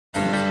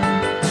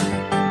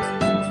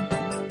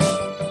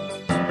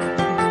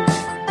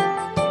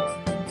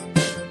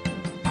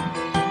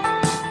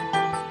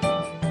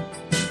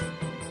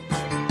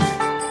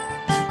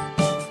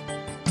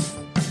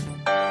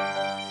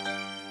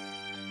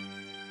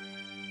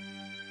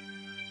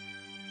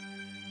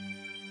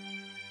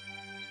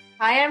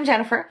Hi, I'm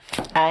Jennifer.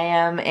 I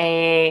am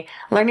a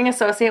learning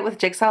associate with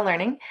Jigsaw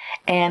Learning,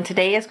 and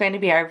today is going to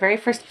be our very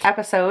first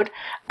episode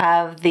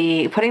of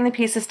the Putting the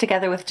Pieces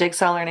Together with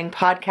Jigsaw Learning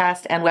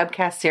podcast and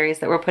webcast series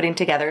that we're putting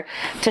together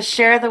to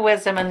share the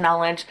wisdom and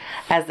knowledge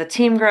as the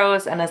team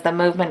grows and as the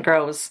movement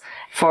grows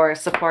for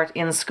support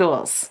in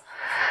schools.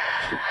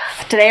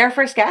 Today, our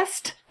first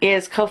guest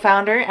is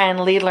co-founder and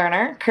lead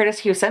learner Curtis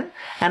Hewson,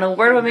 an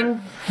award-winning.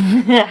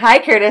 Hi,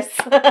 Curtis.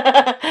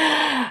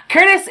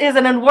 Curtis is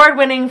an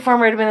award-winning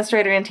former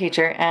administrator and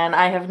teacher, and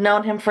I have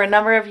known him for a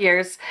number of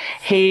years.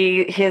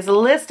 His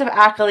list of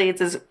accolades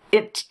is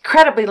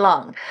incredibly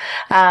long,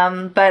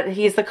 but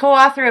he's the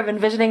co-author of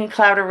Envisioning a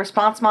Collaborative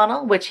Response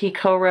Model, which he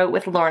co-wrote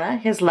with Lorna,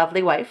 his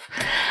lovely wife,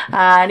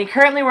 and he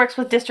currently works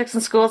with districts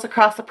and schools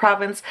across the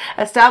province,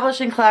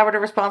 establishing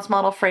collaborative response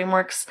model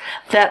frameworks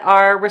that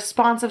are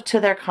responsive to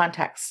their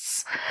contexts.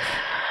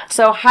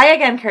 So, hi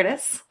again,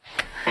 Curtis.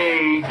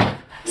 Hey.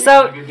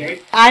 So,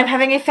 I'm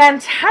having a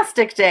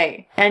fantastic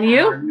day. And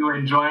you? Are you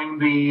enjoying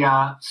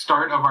the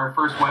start of our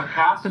first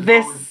webcast?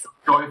 This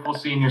joyful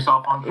seeing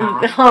yourself on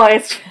camera. Oh,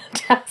 it's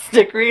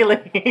fantastic,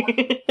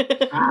 really.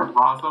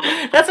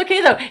 Awesome. That's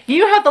okay, though.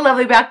 You have the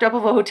lovely backdrop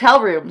of a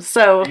hotel room,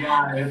 so...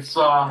 Yeah, it's,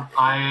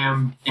 I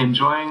am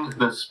enjoying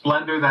the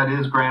splendor that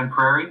is Grand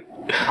Prairie.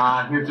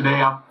 Here today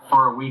up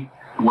for a week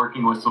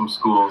working with some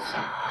schools.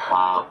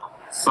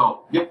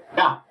 So,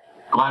 yeah.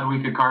 Glad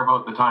we could carve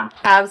out the time.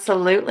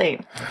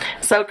 Absolutely.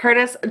 So,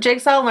 Curtis,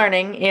 Jigsaw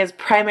Learning is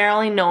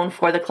primarily known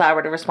for the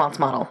collaborative response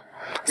model.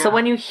 So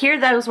when you hear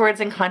those words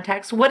in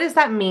context, what does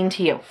that mean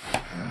to you?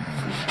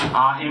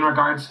 In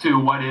regards to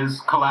what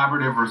is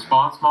collaborative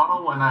response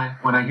model, when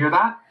I hear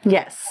that?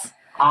 Yes.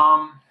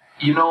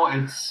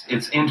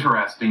 It's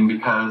interesting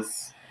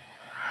because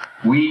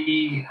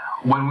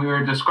when we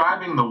were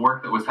describing the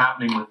work that was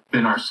happening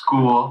within our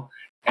school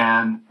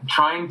and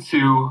trying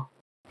to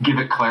give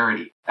it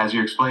clarity as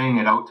you're explaining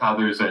it out to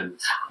others and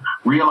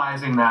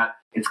realizing that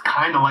it's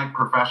kind of like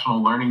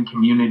professional learning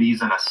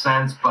communities in a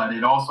sense, but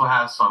it also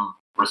has some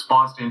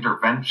response to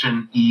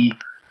intervention-y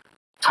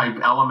type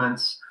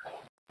elements.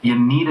 You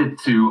needed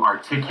to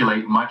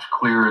articulate much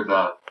clearer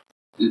the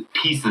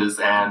pieces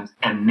and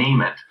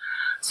name it.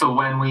 So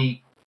when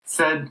we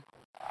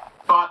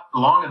thought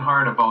long and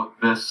hard about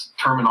this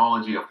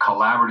terminology of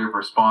collaborative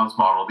response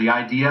model, the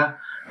idea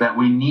that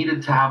we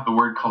needed to have the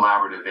word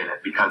collaborative in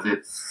it because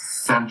it's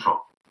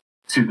central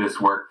to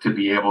this work to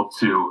be able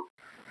to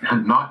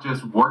not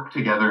just work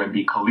together and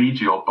be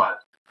collegial, but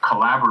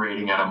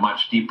collaborating at a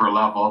much deeper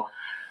level,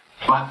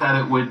 but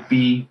that it would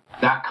be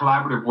that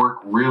collaborative work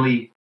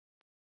really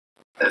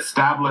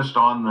established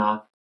on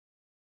the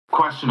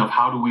question of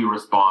how do we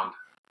respond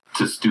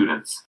to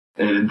students.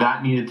 And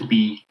that needed to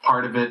be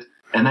part of it.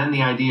 And then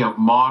the idea of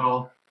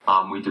model,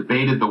 we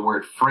debated the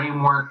word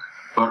framework,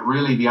 but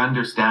really the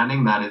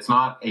understanding that it's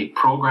not a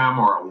program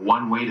or a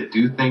one way to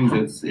do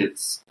things.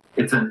 It's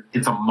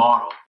a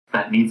model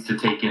that needs to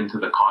take into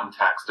the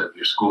context of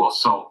your school.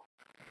 So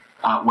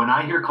when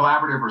I hear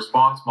collaborative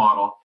response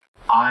model,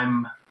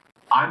 I'm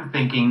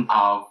thinking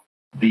of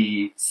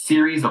the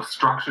series of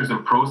structures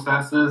and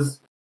processes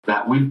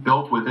that we've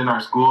built within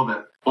our school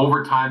that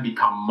over time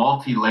become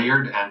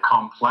multi-layered and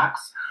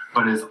complex,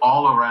 but is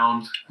all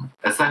around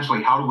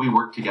essentially how do we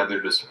work together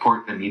to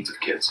support the needs of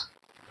kids.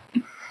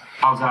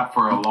 How's that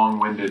for a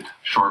long-winded,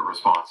 short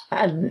response?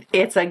 And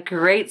it's a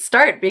great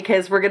start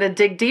because we're going to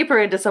dig deeper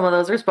into some of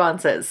those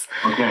responses.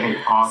 Okay,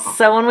 awesome.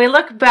 So when we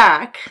look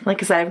back,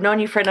 like I said, I've known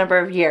you for a number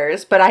of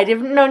years, but I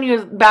didn't know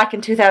you back in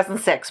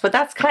 2006, but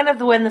that's kind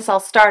of when this all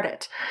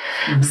started.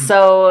 Mm-hmm.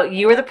 So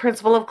you were the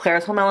principal of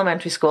Claresholm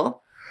Elementary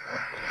School.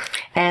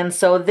 And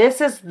so this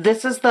is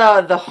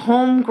the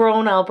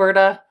homegrown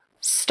Alberta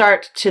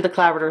start to the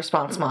collaborative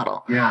response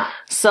model. Yeah.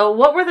 So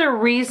what were the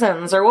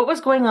reasons or what was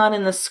going on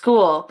in the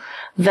school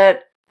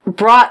that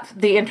brought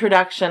the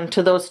introduction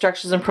to those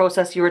structures and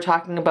process you were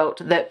talking about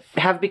that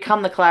have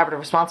become the collaborative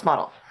response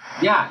model?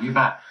 Yeah, you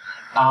bet.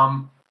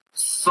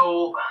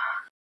 So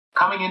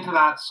coming into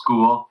that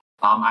school,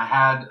 I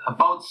had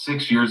about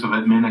 6 years of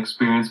admin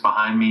experience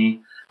behind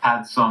me,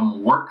 had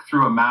some work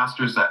through a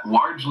master's that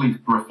largely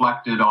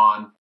reflected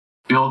on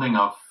building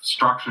of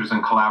structures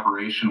and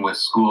collaboration with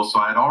schools. So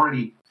I had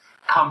already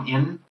come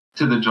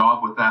into the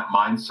job with that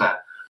mindset,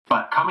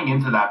 but coming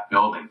into that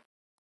building,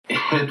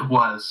 it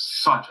was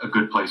such a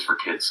good place for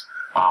kids.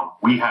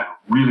 We had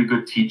really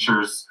good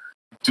teachers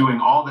doing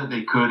all that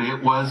they could.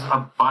 It was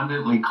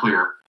abundantly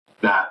clear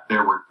that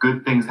there were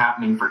good things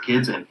happening for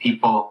kids and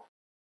people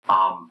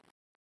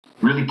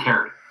really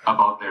cared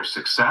about their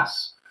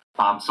success.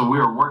 So we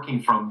were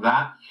working from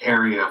that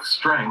area of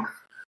strength.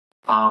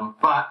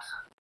 But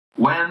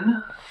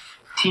when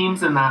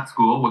teams in that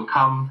school would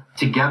come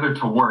together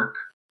to work,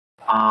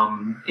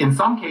 in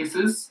some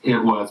cases, it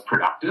was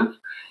productive.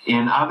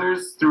 In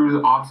others,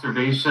 through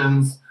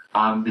observations,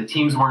 the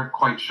teams weren't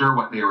quite sure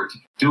what they were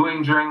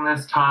doing during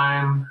this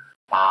time.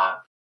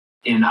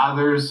 In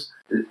others,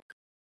 it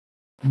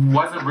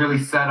wasn't really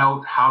set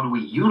out how do we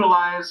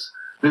utilize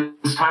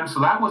this time. So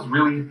that was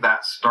really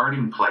that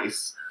starting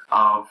place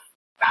of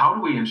how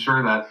do we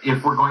ensure that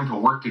if we're going to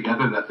work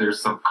together, that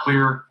there's some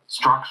clear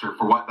structure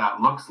for what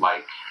that looks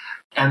like?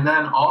 And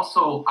then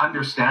also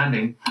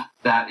understanding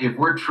that if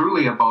we're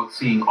truly about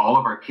seeing all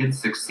of our kids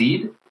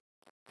succeed,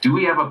 do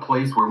we have a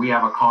place where we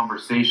have a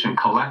conversation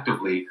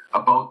collectively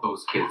about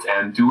those kids?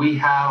 And do we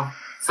have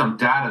some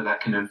data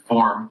that can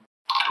inform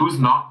who's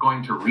not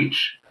going to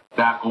reach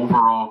that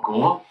overall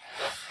goal?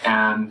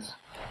 And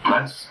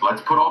let's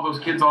put all those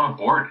kids on a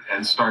board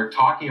and start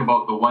talking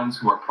about the ones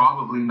who are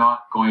probably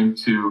not going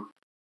to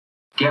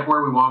get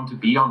where we want them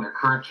to be on their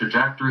current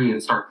trajectory,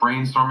 and start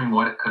brainstorming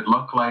what it could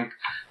look like,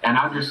 and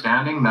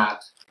understanding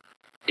that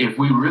if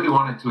we really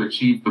wanted to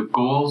achieve the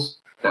goals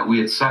that we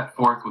had set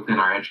forth within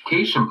our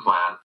education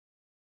plan,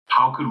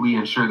 how could we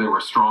ensure there were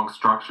strong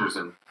structures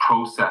and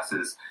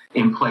processes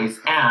in place,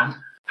 and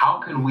how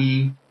can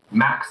we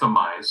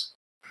maximize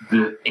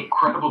the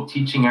incredible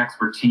teaching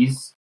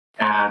expertise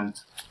and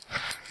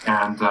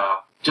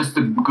just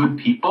the good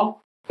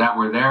people that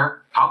were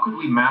there? How could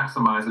we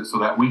maximize it so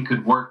that we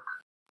could work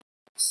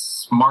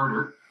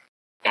smarter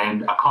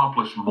and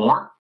accomplish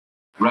more,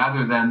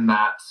 rather than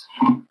that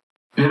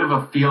bit of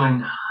a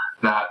feeling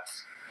that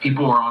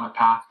people were on a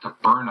path to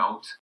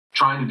burnout,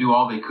 trying to do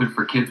all they could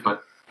for kids,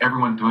 but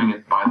everyone doing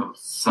it by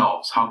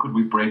themselves? How could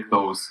we break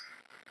those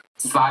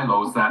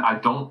silos that I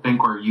don't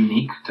think are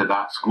unique to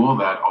that school,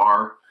 that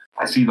are,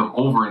 I see them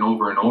over and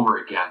over and over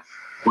again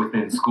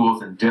within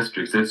schools and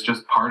districts? It's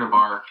just part of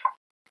our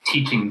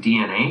teaching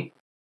DNA.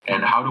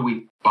 And how do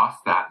we bust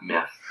that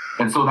myth?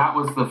 And so that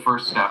was the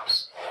first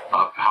steps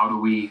of how do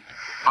we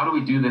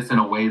do this in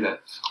a way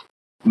that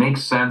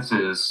makes sense,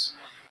 is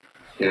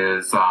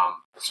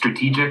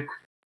strategic,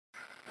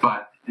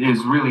 but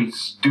is really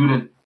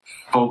student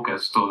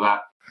focused, so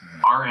that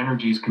our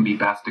energies can be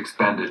best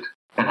expended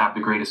and have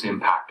the greatest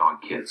impact on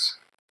kids.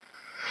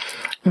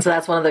 And so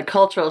that's one of the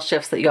cultural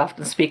shifts that you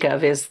often speak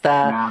of, is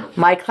the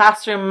my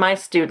classroom, my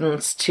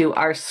students, to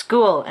our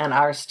school and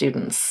our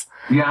students.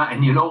 Yeah,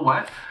 and you know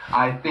what?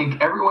 I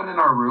think everyone in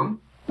our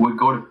room would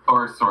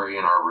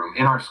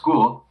in our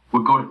school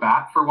would go to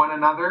bat for one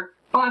another,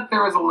 but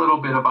there was a little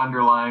bit of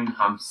underlying,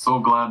 I'm so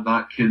glad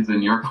that kid's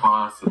in your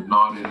class and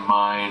not in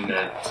mine,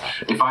 and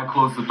if I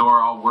close the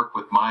door, I'll work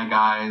with my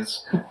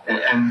guys.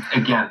 And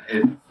again,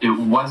 it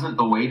wasn't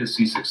the way to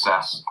see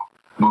success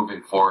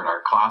moving forward.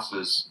 Our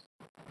classes,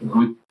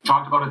 we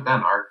talked about it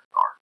then, our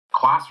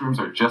classrooms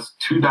are just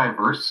too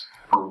diverse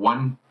for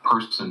one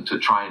person to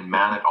try and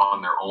man it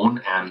on their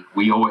own, and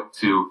we owe it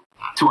to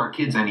our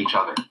kids and each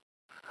other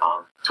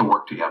to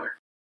work together.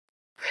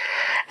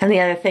 And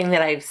the other thing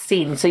that I've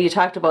seen, so you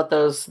talked about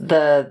those,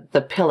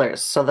 the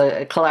pillars, so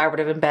the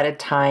collaborative embedded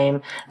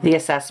time, the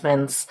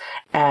assessments,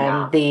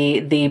 and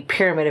the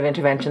pyramid of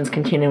interventions,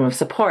 continuum of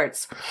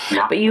supports.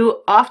 Yeah. But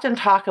you often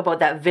talk about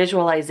that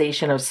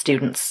visualization of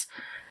students.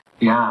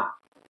 Yeah.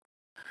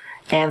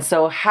 And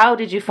so how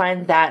did you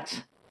find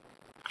that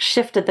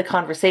shifted the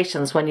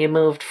conversations when you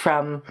moved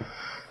from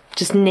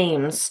just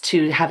names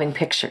to having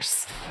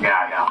pictures?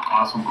 Yeah,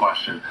 awesome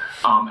question.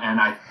 And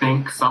I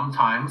think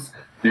sometimes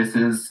this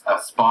is a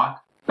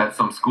spot that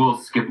some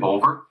schools skip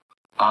over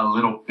a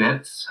little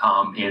bit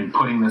in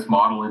putting this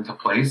model into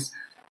place.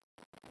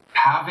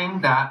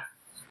 Having that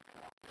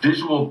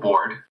visual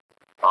board,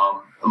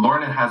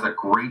 Lorna has a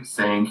great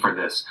saying for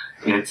this.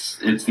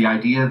 It's the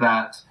idea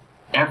that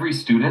every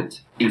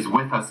student is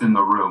with us in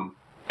the room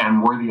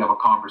and worthy of a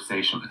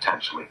conversation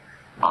potentially,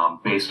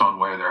 based on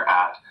where they're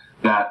at.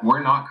 That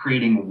we're not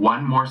creating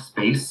one more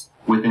space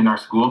within our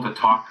school to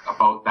talk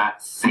about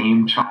that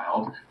same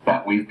child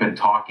that we've been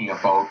talking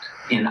about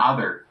in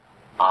other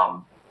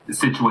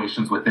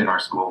situations within our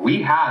school.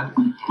 We had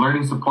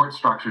learning support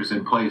structures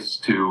in place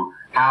to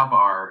have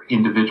our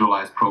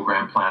individualized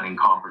program planning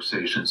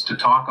conversations, to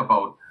talk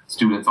about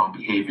students on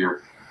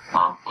behavior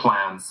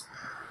plans,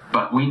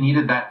 but we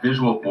needed that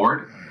visual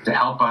board to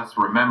help us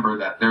remember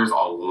that there's a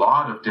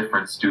lot of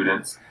different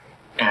students,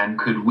 and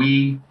could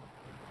we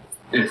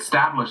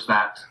establish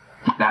that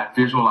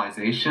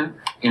visualization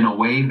in a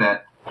way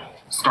that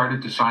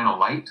started to shine a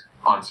light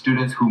on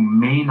students who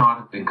may not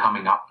have been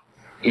coming up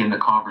in the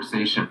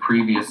conversation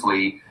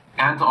previously,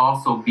 and to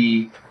also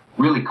be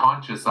really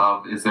conscious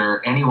of, is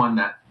there anyone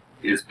that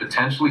is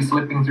potentially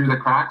slipping through the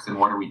cracks, and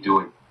what are we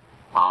doing?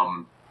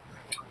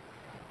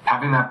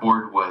 Having that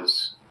board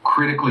was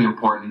critically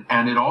important,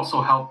 and it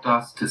also helped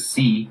us to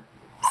see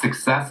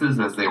successes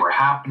as they were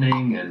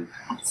happening, and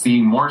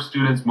seeing more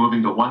students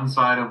moving to one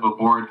side of a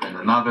board than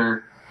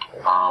another.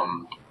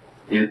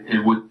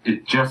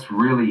 It just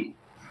really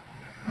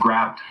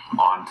grabbed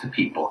onto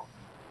people.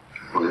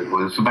 It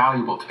was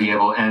valuable to be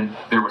able, and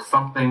there was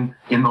something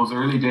in those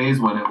early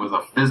days when it was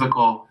a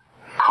physical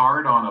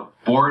card on a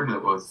board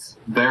that was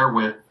there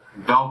with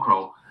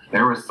Velcro.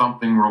 There was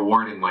something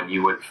rewarding when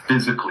you would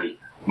physically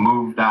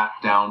move that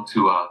down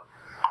to a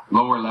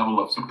lower level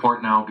of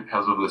support now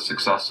because of the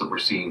success that we're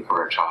seeing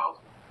for our child.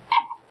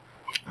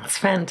 That's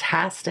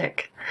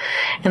fantastic.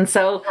 And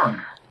so,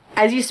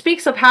 as you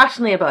speak so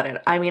passionately about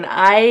it, I mean,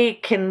 I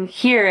can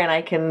hear and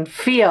I can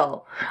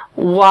feel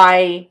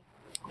why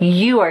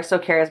you are so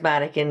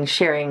charismatic in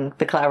sharing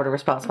the collaborative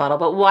response model,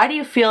 but why do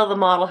you feel the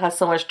model has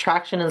so much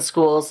traction in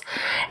schools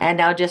and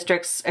now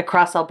districts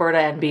across Alberta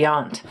and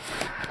beyond?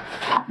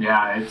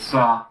 Yeah,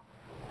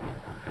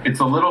 it's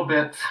a little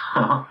bit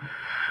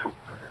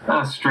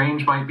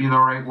strange might be the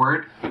right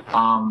word.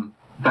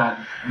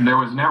 That there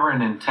was never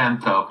an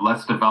intent of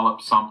let's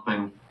develop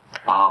something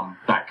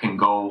that can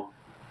go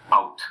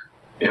out.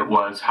 It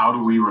was how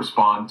do we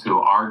respond to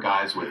our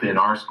guys within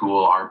our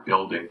school, our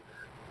building.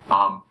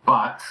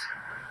 But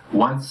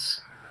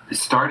once it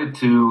started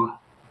to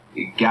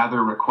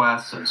gather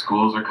requests and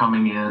schools are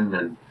coming in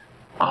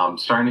and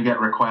starting to get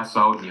requests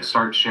out and you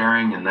start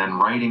sharing and then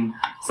writing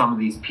some of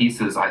these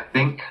pieces, I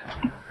think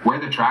where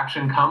the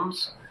traction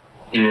comes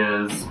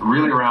is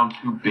really around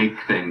two big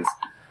things.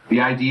 The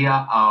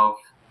idea of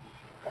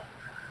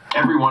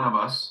every one of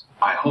us,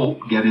 I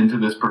hope, get into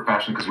this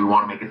profession because we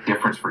want to make a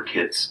difference for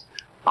kids.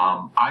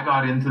 I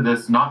got into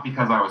this not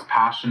because I was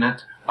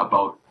passionate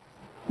about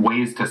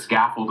ways to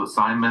scaffold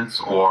assignments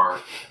or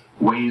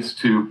ways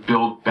to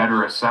build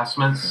better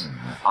assessments.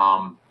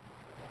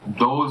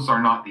 Those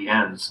are not the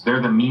ends.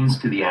 They're the means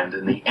to the end,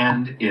 and the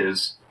end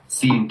is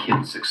seeing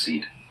kids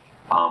succeed,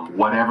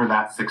 whatever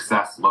that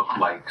success looked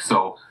like.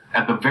 So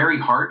at the very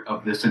heart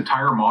of this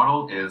entire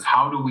model is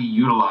how do we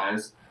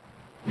utilize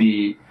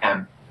the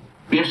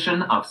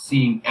ambition of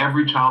seeing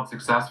every child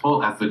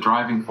successful as the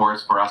driving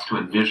force for us to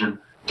envision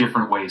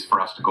different ways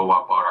for us to go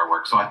about our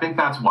work. So I think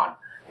that's one,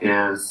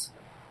 is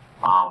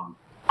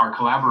our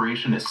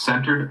collaboration is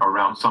centered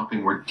around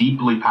something we're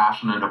deeply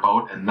passionate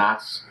about, and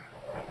that's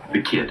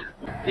the kid.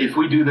 If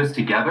we do this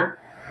together,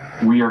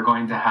 we are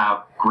going to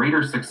have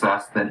greater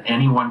success than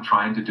anyone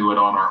trying to do it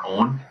on our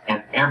own,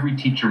 and every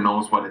teacher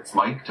knows what it's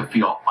like to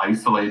feel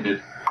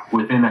isolated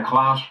within a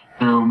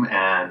classroom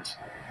and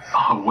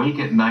awake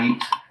at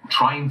night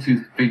trying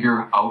to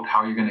figure out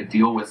how you're going to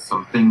deal with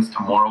some things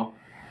tomorrow.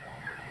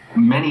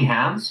 Many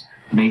hands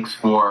makes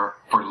for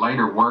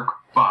lighter work,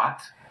 but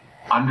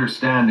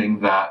understanding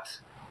that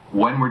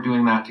when we're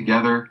doing that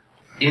together,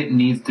 it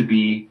needs to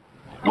be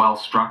well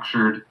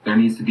structured. There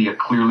needs to be a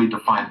clearly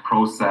defined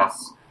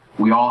process.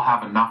 We all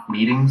have enough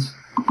meetings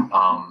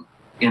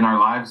in our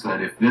lives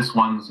that if this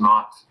one's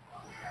not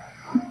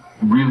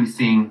really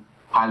seeing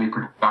highly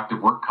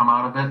productive work come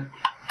out of it,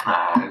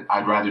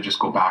 I'd rather just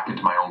go back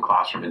into my own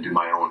classroom and do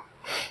my own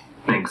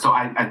thing. So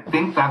I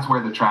think that's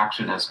where the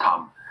traction has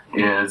come,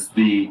 is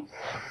the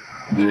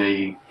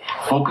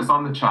focus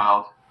on the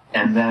child,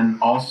 and then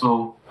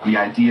also the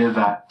idea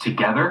that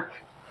together,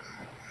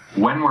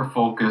 when we're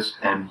focused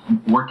and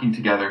working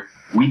together,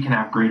 we can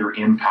have greater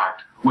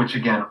impact, which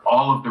again,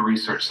 all of the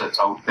research that's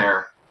out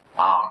there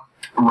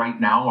right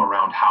now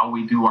around how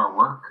we do our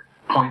work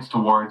points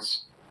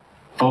towards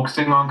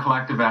focusing on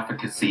collective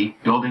efficacy,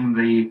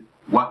 building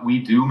what we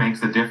do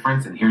makes a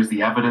difference, and here's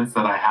the evidence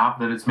that I have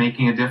that it's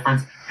making a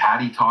difference.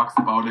 Patty talks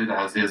about it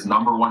as his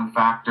number one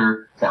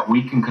factor that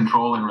we can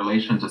control in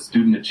relation to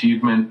student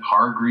achievement.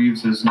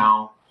 Hargreaves is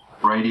now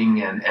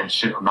writing and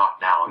not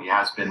now, he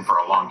has been for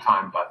a long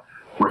time, but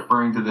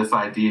referring to this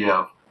idea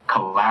of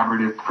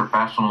collaborative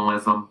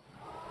professionalism.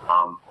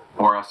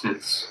 For us,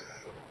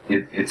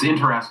 it's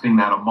interesting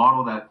that a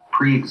model that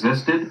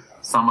pre-existed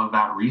some of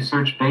that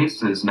research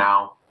base is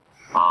now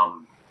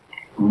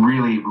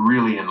really,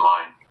 really in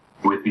line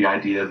with the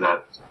idea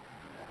that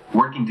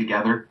working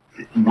together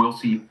will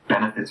see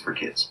benefits for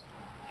kids.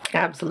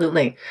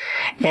 Absolutely.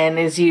 And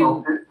as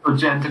you... So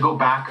Jen, to go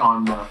back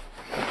on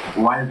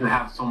why does it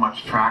have so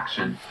much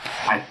traction,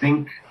 I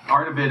think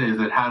part of it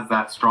is it has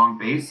that strong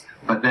base,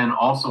 but then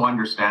also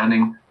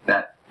understanding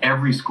that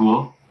every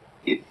school,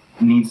 it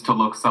needs to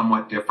look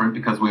somewhat different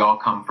because we all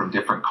come from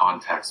different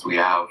contexts. We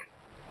have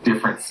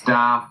different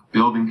staff,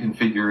 building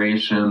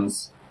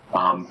configurations,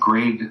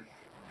 grade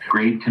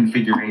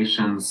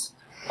configurations.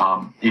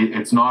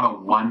 It's not a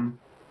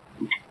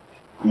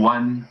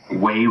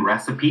one-way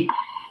recipe.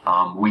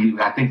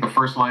 I think the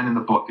first line in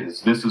the book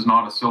is, this is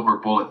not a silver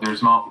bullet.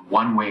 There's not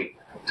one way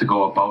to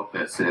go about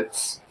this.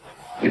 It's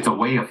a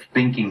way of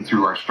thinking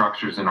through our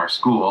structures in our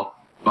school,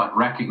 but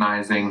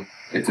recognizing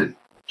it's a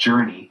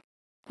journey,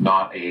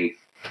 not a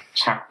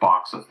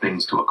checkbox of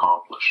things to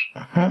accomplish.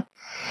 Mm-hmm.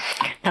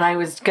 And I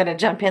was going to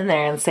jump in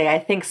there and say, I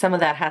think some of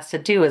that has to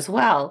do as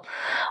well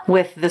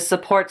with the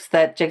supports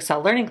that Jigsaw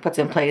Learning puts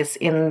in place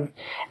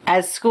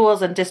as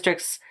schools and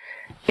districts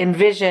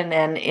envision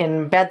and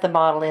embed the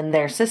model in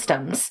their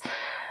systems.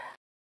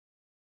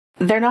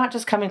 They're not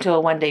just coming to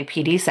a one-day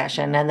PD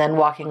session and then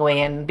walking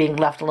away and being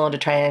left alone to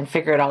try and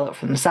figure it all out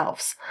for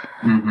themselves.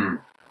 Mm-hmm.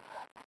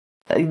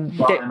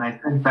 Well, and I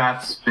think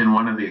that's been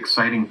one of the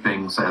exciting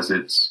things as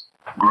it's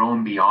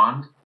grown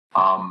beyond.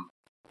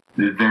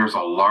 There's a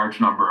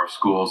large number of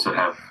schools that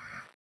have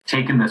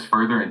taken this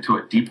further into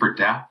a deeper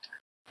depth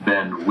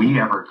than we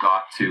ever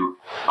got to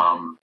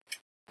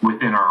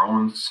within our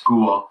own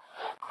school.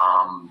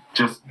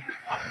 Just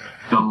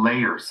the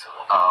layers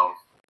of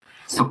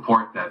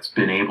support that's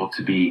been able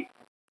to be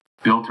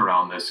built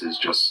around this is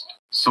just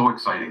so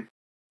exciting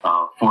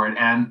for it,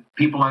 and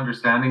people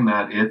understanding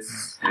that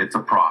it's a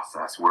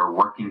process. We're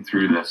working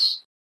through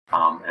this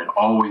and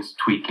always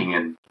tweaking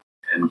and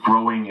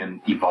growing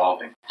and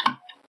evolving.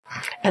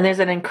 And there's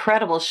an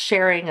incredible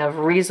sharing of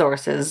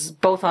resources,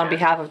 both on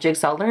behalf of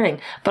Jigsaw Learning,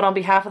 but on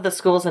behalf of the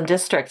schools and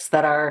districts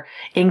that are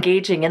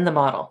engaging in the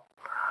model.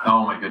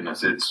 Oh my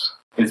goodness,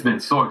 it's been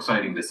so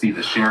exciting to see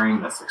the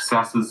sharing, the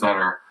successes that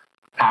are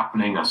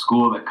happening, a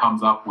school that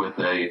comes up with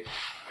a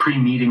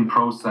pre-meeting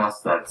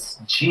process that's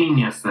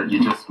genius, that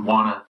you just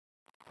want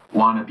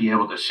to be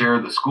able to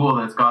share, the school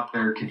that's got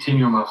their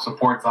continuum of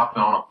supports up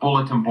on a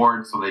bulletin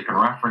board so they can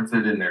reference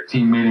it in their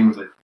team meetings.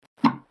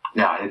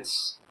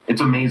 It's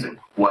amazing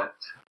what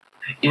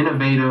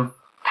innovative,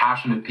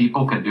 passionate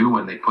people can do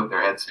when they put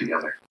their heads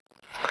together.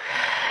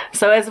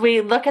 So as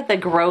we look at the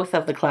growth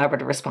of the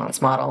collaborative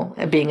response model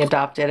being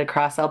adopted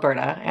across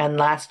Alberta, and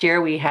last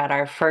year we had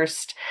our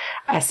first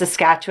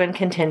Saskatchewan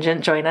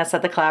contingent join us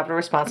at the Collaborative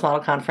Response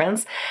Model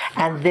Conference,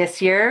 and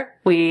this year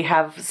we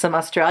have some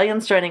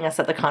Australians joining us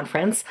at the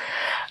conference.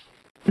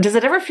 Does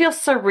it ever feel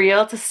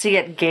surreal to see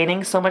it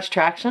gaining so much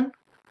traction?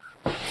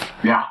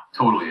 Yeah,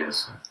 totally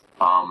is.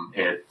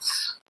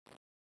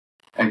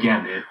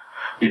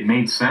 It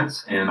made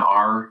sense in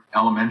our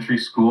elementary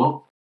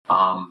school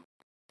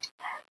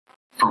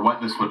for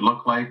what this would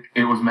look like.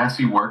 It was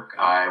messy work.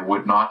 I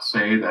would not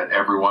say that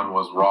everyone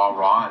was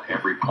raw at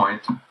every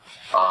point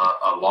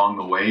along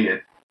the way.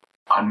 It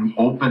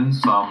opened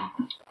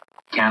some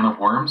can of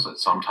worms that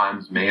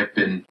sometimes may have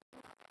been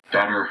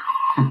better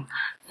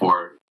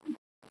for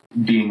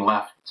being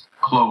left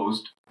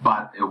closed,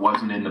 but it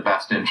wasn't in the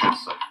best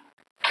interests of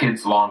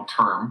kids long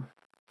term.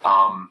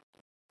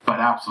 But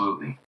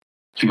absolutely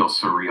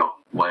feels surreal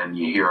when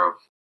you hear of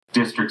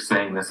districts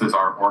saying this is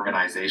our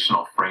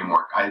organizational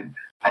framework.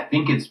 I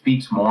think it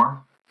speaks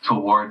more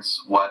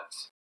towards what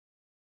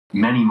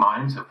many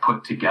minds have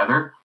put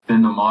together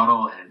in the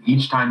model, and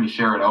each time you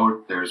share it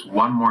out, there's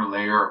one more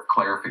layer of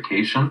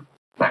clarification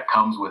that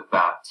comes with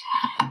that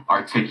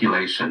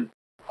articulation.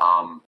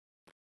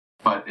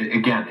 But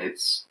again,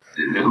 it's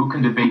who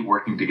can debate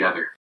working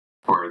together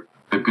for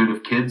the good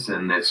of kids,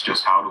 and it's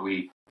just how do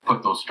we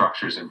put those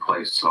structures in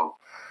place. So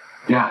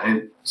yeah,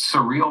 it's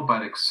surreal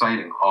but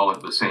exciting all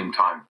at the same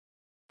time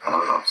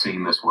of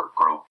seeing this work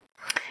grow.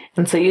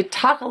 And so you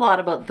talk a lot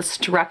about the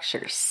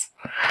structures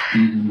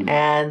Mm-hmm.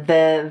 and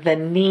the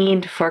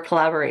need for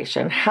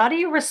collaboration. How do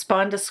you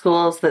respond to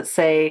schools that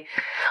say,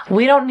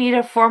 we don't need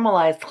a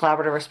formalized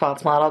collaborative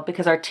response model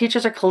because our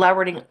teachers are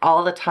collaborating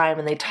all the time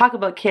and they talk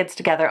about kids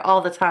together all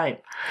the time?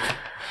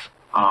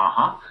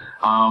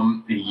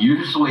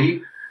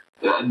 Usually,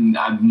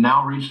 I've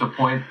now reached a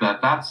point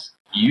that's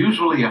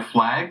usually a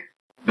flag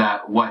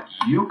that what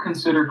you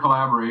consider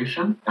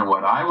collaboration and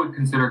what I would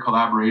consider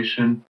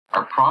collaboration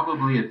are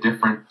probably a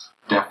different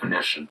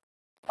definition.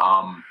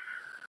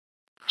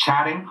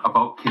 Chatting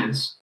about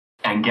kids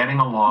and getting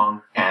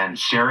along and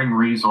sharing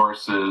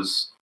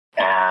resources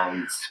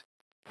and,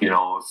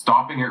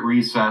 stopping at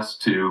recess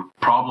to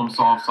problem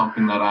solve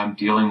something that I'm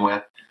dealing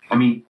with. I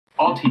mean,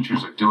 all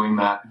teachers are doing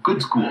that.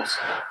 Good schools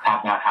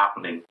have that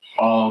happening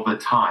all the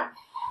time.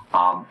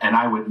 And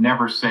I would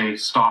never say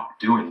stop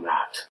doing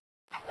that.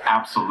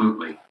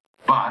 Absolutely.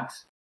 But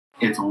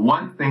it's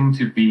one thing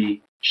to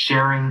be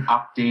sharing,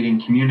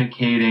 updating,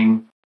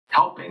 communicating,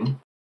 helping,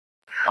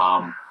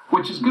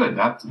 which is good.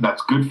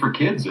 That's good for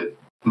kids. It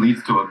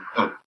leads to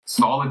a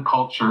solid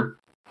culture.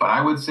 But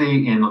I would say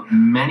in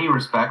many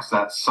respects,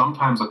 that's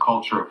sometimes a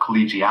culture of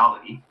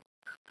collegiality,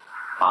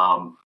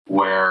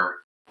 where,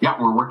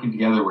 we're working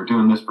together, we're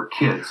doing this for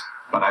kids,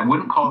 but I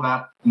wouldn't call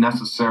that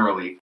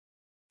necessarily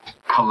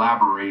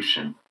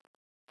collaboration.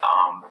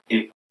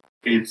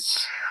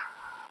 It's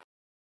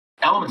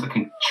elements that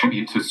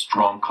contribute to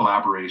strong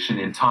collaboration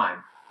in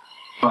time.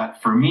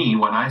 But for me,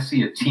 when I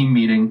see a team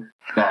meeting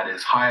that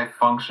is high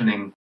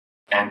functioning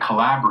and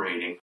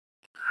collaborating,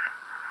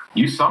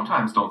 you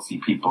sometimes don't see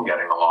people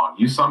getting along.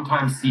 You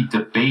sometimes see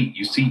debate,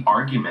 you see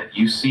argument,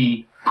 you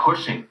see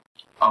pushing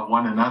of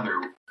one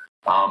another.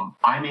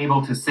 I'm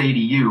able to say to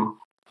you,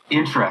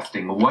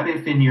 interesting, what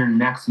if in your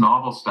next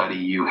novel study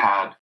you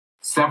had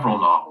several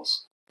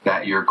novels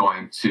that you're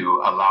going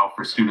to allow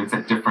for students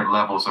at different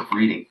levels of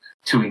reading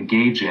to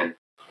engage in?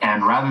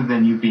 And rather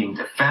than you being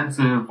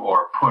defensive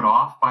or put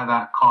off by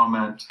that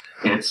comment,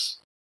 it's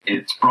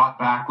brought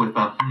back with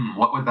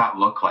what would that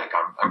look like?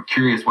 I'm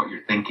curious what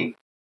you're thinking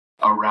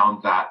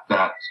around that.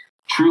 That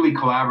truly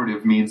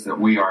collaborative means that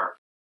we are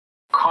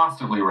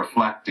constantly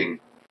reflecting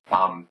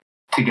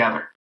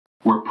together.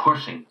 We're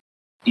pushing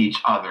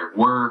each other.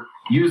 We're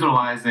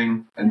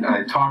utilizing, and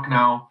I talk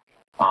now,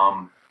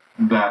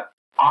 that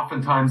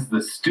oftentimes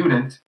the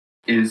student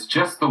is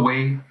just the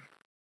way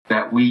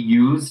that we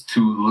use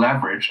to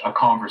leverage a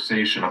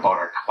conversation about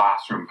our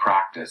classroom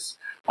practice.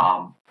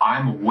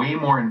 I'm way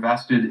more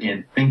invested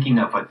in thinking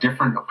of a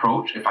different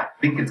approach if I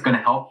think it's going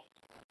to help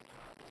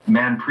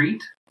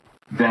Manpreet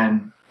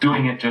than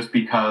doing it just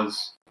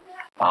because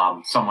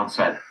someone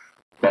said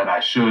that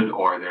I should,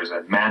 or there's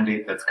a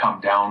mandate that's come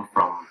down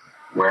from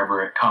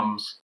wherever it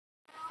comes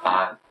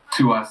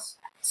to us.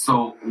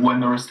 So when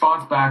the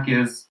response back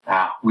is,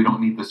 we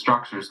don't need the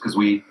structures because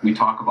we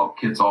talk about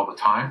kids all the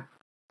time,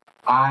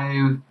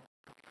 I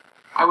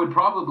I would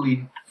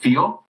probably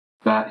feel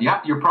that,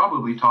 yeah, you're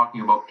probably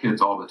talking about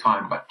kids all the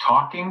time, but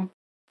talking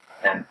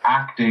and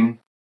acting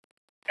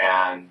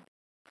and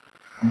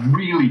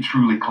really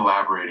truly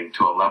collaborating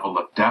to a level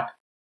of depth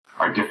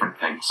are different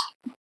things.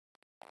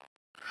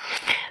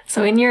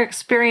 So in your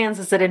experience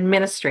as an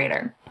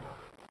administrator,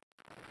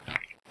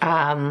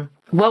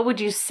 what would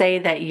you say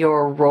that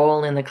your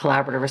role in the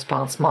collaborative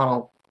response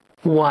model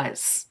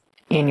was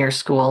in your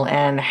school,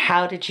 and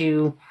how did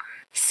you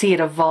see it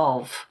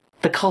evolve,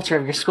 the culture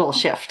of your school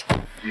shift?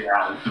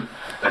 Yeah,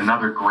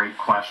 another great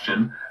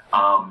question,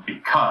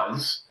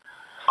 because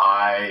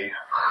I've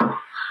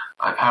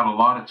had a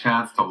lot of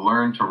chance to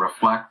learn, to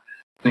reflect,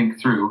 think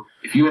through.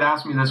 If you had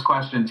asked me this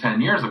question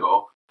 10 years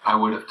ago, I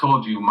would have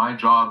told you my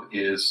job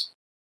is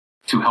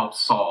to help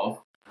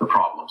solve the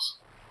problems.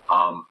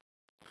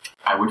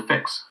 I would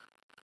fix.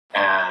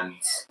 And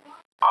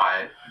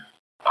I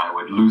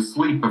would lose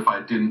sleep if I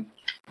didn't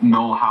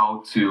know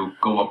how to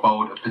go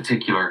about a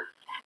particular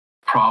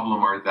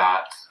problem, or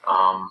that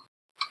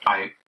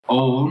I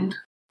owned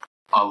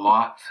a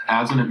lot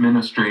as an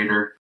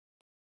administrator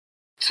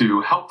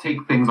to help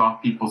take things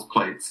off people's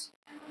plates,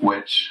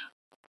 which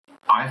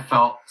I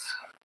felt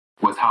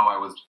was how I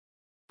was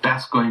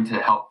best going to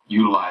help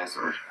utilize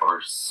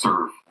or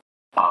serve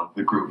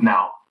the group.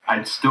 Now,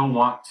 I'd still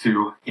want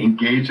to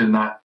engage in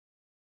that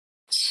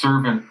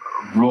servant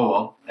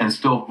role and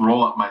still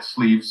roll up my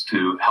sleeves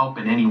to help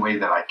in any way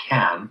that I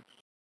can.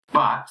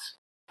 But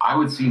I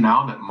would see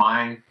now that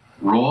my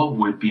role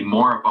would be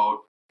more about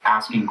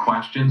asking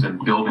questions and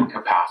building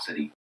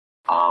capacity.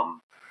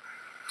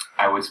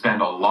 I would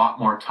spend a lot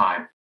more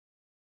time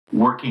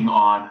working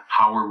on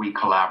how are we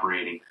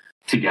collaborating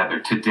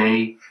together.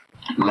 Today,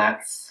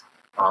 let's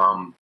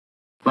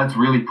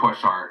really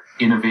push our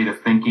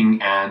innovative thinking,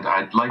 and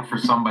I'd like for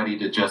somebody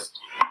to just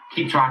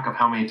keep track of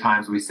how many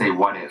times we say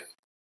 "what if"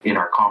 in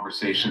our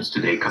conversations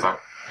today, because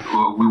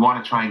we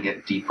want to try and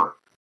get deeper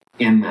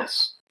in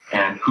this.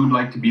 And who'd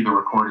like to be the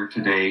recorder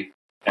today?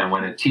 And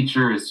when a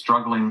teacher is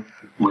struggling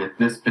with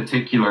this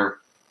particular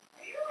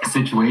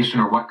situation,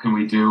 or what can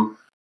we do,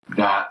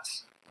 that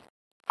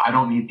I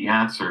don't need the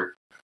answer,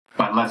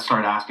 but let's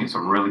start asking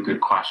some really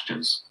good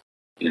questions.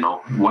 You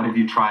know, what have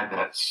you tried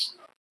that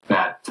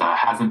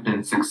hasn't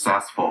been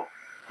successful?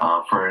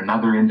 For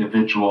another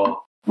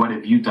individual, what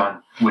have you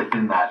done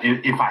within that?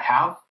 If I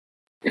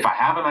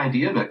have an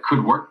idea that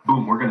could work,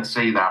 boom, we're going to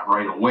say that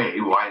right away.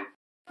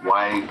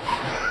 Why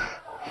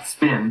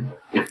spin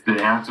if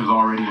the answer's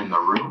already in the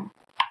room?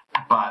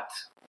 But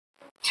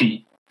to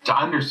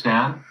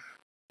understand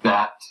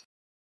that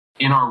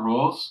in our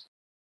roles,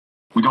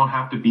 we don't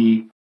have to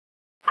be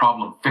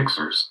problem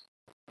fixers.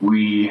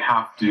 We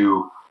have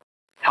to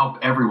help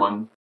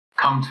everyone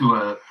come to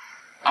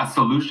a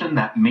solution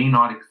that may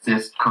not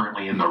exist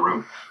currently in the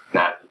room.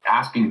 That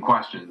asking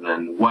questions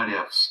and what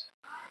ifs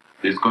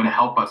is going to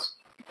help us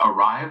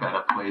arrive at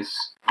a place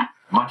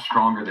much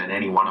stronger than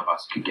any one of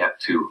us could get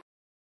to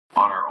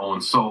on our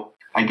own. So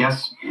I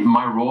guess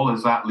my role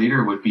as that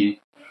leader would be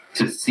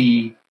to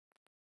see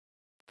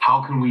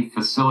how can we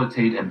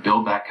facilitate and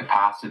build that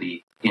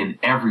capacity in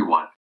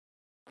everyone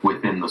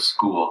within the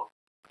school,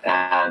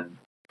 and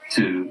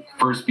to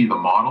first be the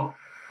model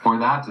for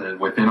that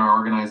within our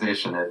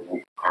organization.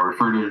 And I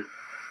refer to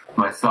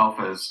myself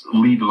as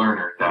lead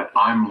learner, that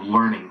I'm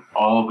learning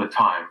all the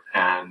time,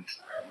 and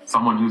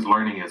someone who's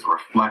learning is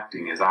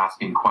reflecting, is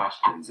asking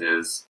questions,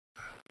 is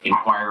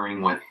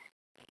inquiring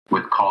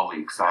with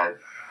colleagues. I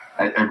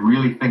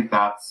really think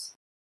that's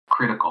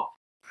critical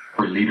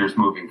for leaders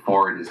moving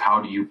forward, is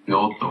how do you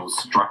build those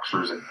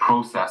structures and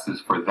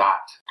processes for that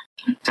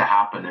to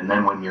happen? And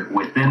then when you're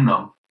within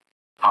them,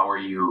 how are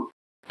you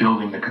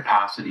building the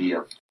capacity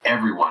of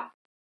everyone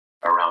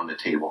around the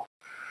table?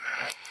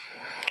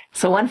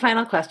 So one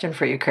final question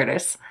for you,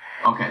 Curtis.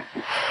 Okay.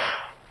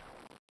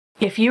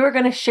 If you were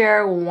going to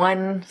share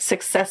one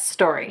success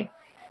story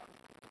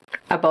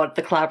about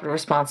the collaborative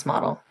response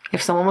model,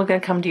 if someone was going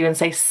to come to you and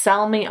say,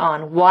 sell me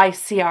on why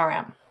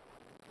CRM,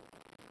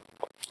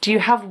 do you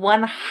have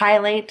one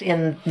highlight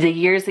in the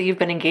years that you've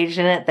been engaged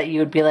in it that you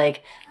would be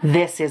like,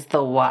 this is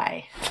the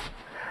why?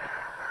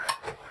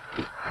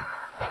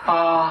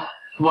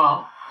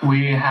 Well,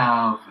 we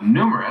have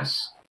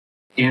numerous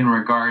in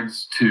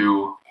regards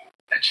to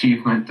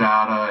achievement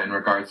data, in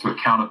regards to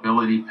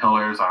accountability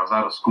pillars. I was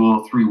at a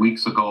school 3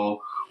 weeks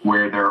ago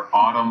where their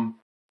autumn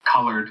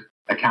colored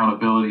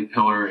accountability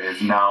pillar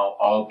is now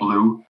all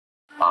blue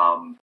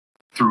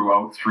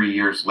throughout 3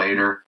 years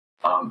later.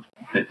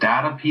 The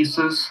data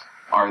pieces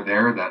are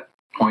there that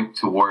point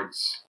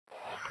towards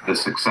the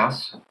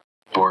success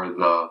or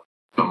the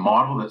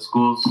model that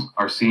schools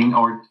are seeing,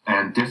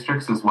 and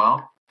districts as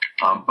well.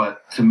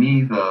 But to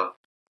me, the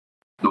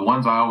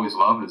ones I always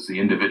love is the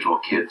individual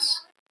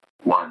kids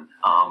one.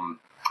 I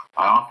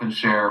often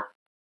share a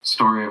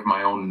story of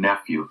my own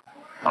nephew,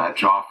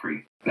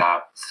 Joffrey,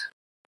 that,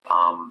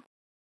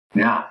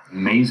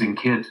 amazing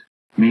kid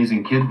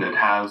that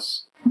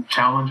has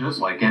challenges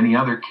like any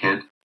other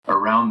kid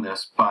around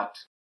this, but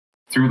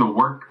through the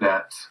work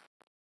that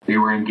they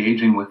were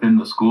engaging within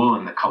the school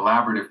and the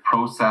collaborative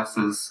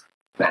processes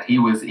that he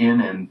was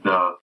in and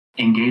the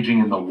engaging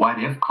in the what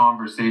if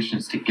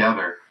conversations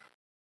together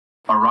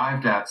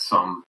arrived at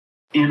some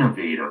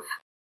innovative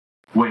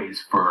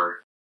ways for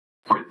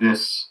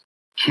this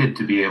kid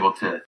to be able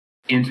to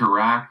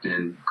interact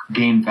and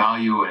gain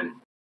value and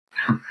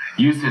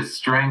use his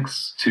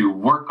strengths to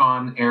work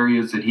on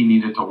areas that he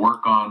needed to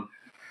work on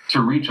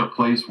to reach a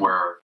place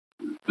where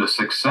the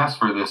success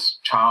for this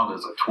child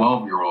as a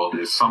 12-year-old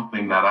is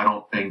something that I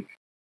don't think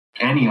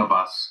any of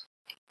us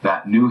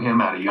that knew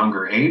him at a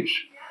younger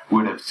age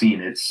would have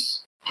seen.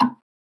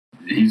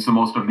 He's the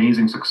most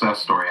amazing success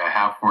story I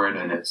have for it,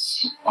 and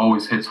it's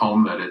always hits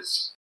home that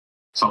it's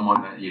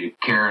someone that you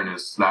care and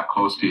is that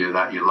close to you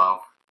that you love.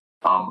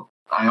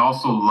 I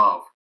also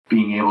love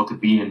being able to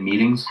be in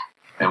meetings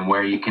and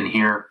where you can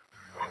hear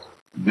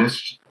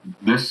this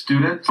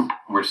student,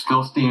 we're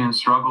still seeing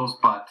struggles,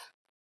 but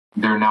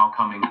they're now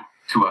coming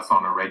to us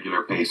on a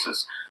regular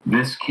basis.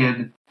 This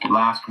kid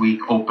last week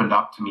opened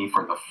up to me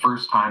for the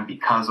first time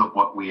because of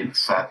what we had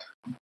set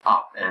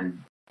up,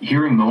 and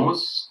hearing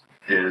those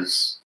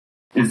is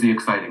the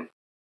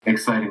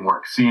exciting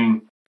work.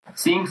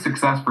 Seeing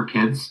success for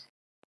kids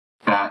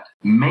that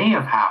may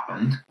have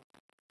happened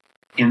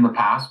in the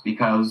past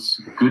because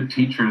good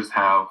teachers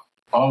have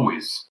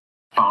always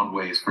found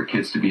ways for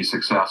kids to be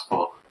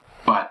successful,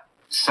 but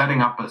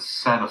setting up a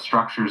set of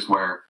structures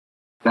where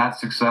that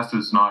success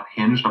is not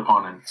hinged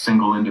upon a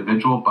single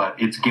individual, but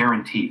it's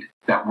guaranteed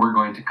that we're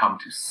going to come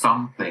to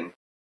something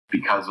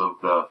because of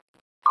the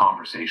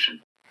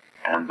conversation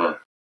and the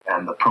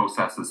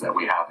processes that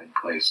we have in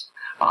place.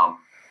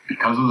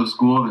 Because of the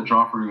school that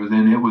Joffrey was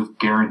in, it was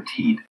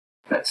guaranteed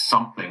that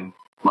something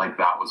like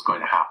that was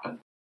going to happen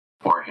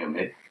for him.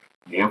 It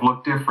may have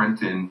looked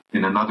different in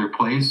another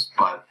place,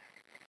 but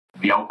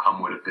the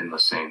outcome would have been the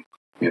same.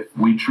 If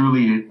we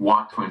truly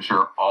want to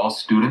ensure all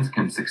students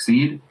can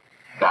succeed,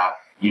 that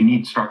you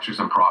need structures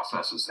and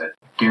processes that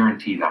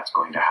guarantee that's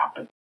going to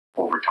happen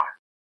over time.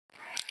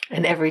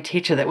 And every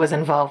teacher that was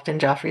involved in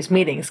Joffrey's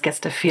meetings gets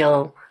to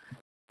feel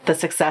the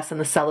success and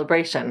the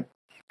celebration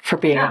for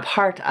being a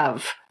part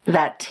of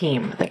that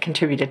team that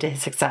contributed to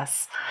his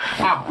success.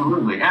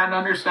 Absolutely. And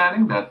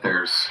understanding that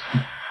there's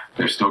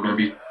still going to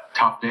be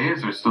tough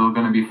days, there's still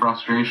going to be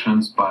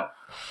frustrations, but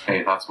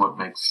hey, that's what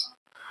makes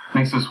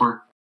this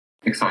work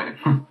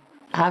exciting.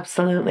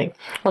 Absolutely.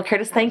 Well,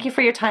 Curtis, thank you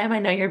for your time. I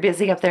know you're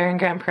busy up there in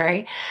Grand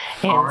Prairie,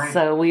 and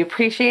so we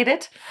appreciate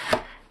it.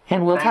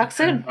 And we'll talk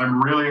soon.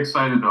 I'm really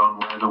excited on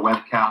where the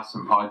webcasts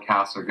and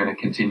podcasts are going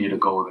to continue to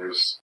go.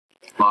 There's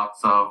lots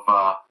of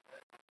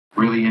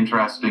really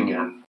interesting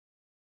and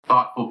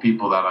thoughtful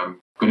people that I'm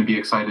going to be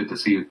excited to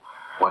see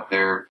what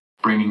they're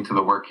bringing to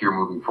the work here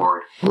moving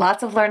forward.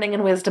 Lots of learning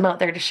and wisdom out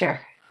there to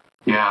share.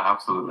 Yeah,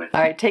 absolutely.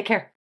 All right, take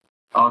care.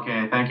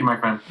 Okay, thank you, my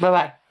friend.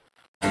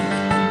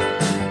 Bye-bye.